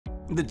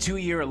The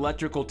two-year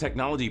electrical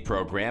technology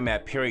program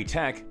at Perry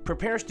Tech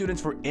prepares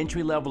students for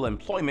entry-level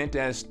employment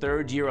as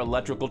third-year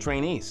electrical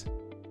trainees.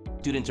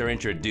 Students are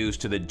introduced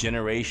to the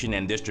generation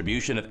and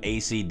distribution of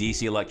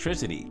AC/DC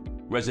electricity,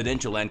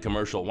 residential and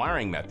commercial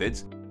wiring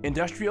methods,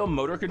 industrial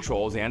motor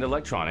controls and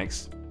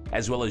electronics,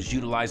 as well as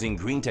utilizing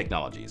green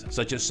technologies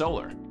such as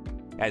solar.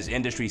 As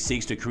industry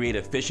seeks to create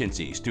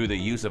efficiencies through the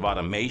use of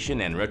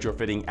automation and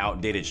retrofitting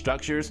outdated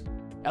structures,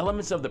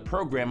 elements of the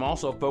program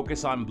also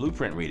focus on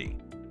blueprint reading,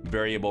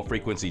 variable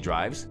frequency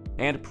drives,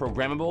 and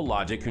programmable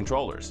logic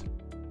controllers.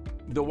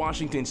 The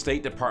Washington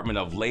State Department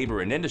of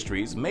Labor and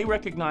Industries may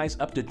recognize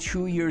up to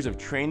 2 years of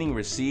training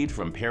received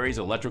from Perry's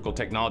electrical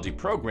technology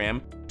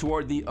program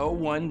toward the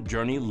O1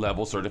 Journey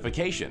Level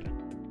certification.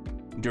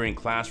 During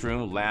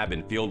classroom, lab,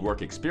 and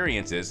fieldwork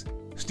experiences,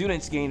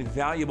 students gain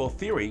valuable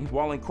theory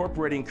while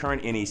incorporating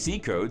current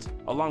NEC codes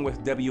along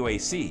with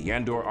WAC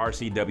and/or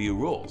RCW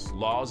rules,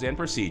 laws, and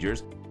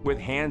procedures with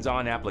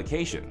hands-on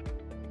application.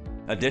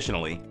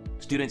 Additionally,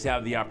 students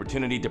have the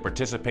opportunity to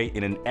participate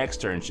in an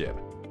externship,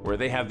 where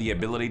they have the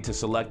ability to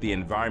select the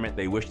environment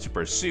they wish to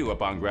pursue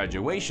upon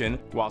graduation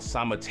while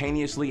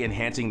simultaneously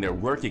enhancing their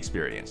work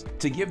experience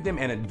to give them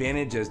an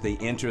advantage as they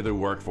enter the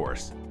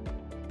workforce.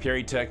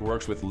 Perry Tech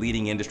works with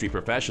leading industry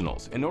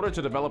professionals in order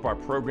to develop our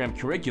program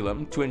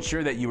curriculum to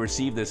ensure that you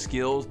receive the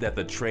skills that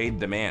the trade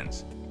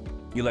demands.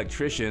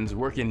 Electricians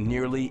work in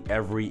nearly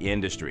every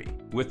industry,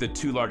 with the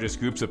two largest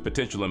groups of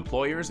potential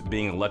employers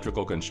being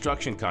electrical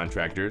construction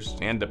contractors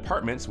and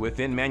departments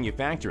within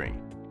manufacturing.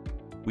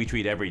 We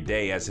treat every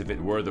day as if it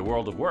were the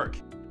world of work.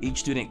 Each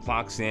student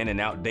clocks in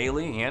and out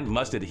daily and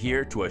must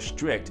adhere to a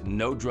strict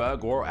no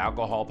drug or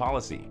alcohol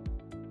policy.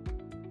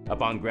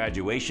 Upon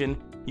graduation,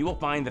 you will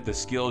find that the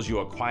skills you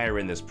acquire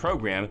in this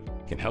program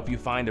can help you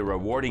find a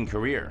rewarding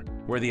career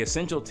where the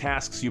essential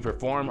tasks you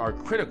perform are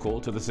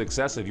critical to the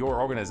success of your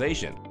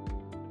organization.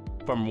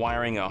 From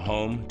wiring a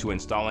home to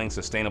installing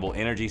sustainable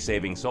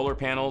energy-saving solar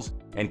panels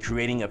and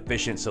creating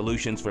efficient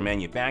solutions for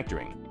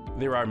manufacturing,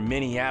 there are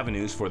many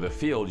avenues for the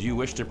field you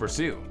wish to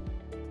pursue.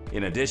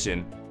 In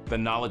addition, the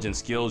knowledge and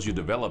skills you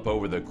develop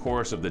over the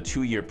course of the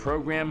 2-year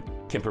program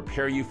can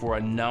prepare you for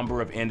a number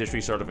of industry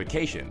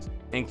certifications,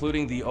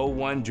 including the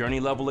O1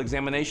 Journey Level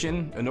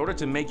examination, in order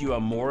to make you a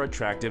more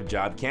attractive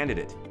job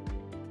candidate.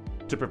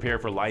 To prepare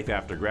for life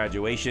after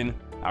graduation,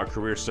 our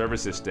career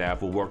services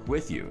staff will work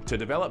with you to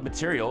develop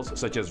materials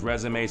such as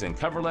resumes and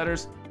cover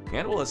letters,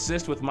 and will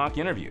assist with mock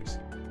interviews.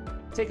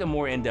 Take a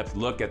more in-depth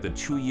look at the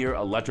 2-year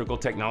electrical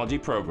technology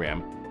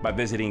program by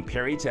visiting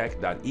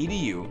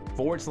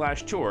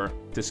perrytech.edu/tour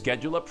to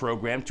schedule a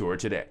program tour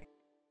today.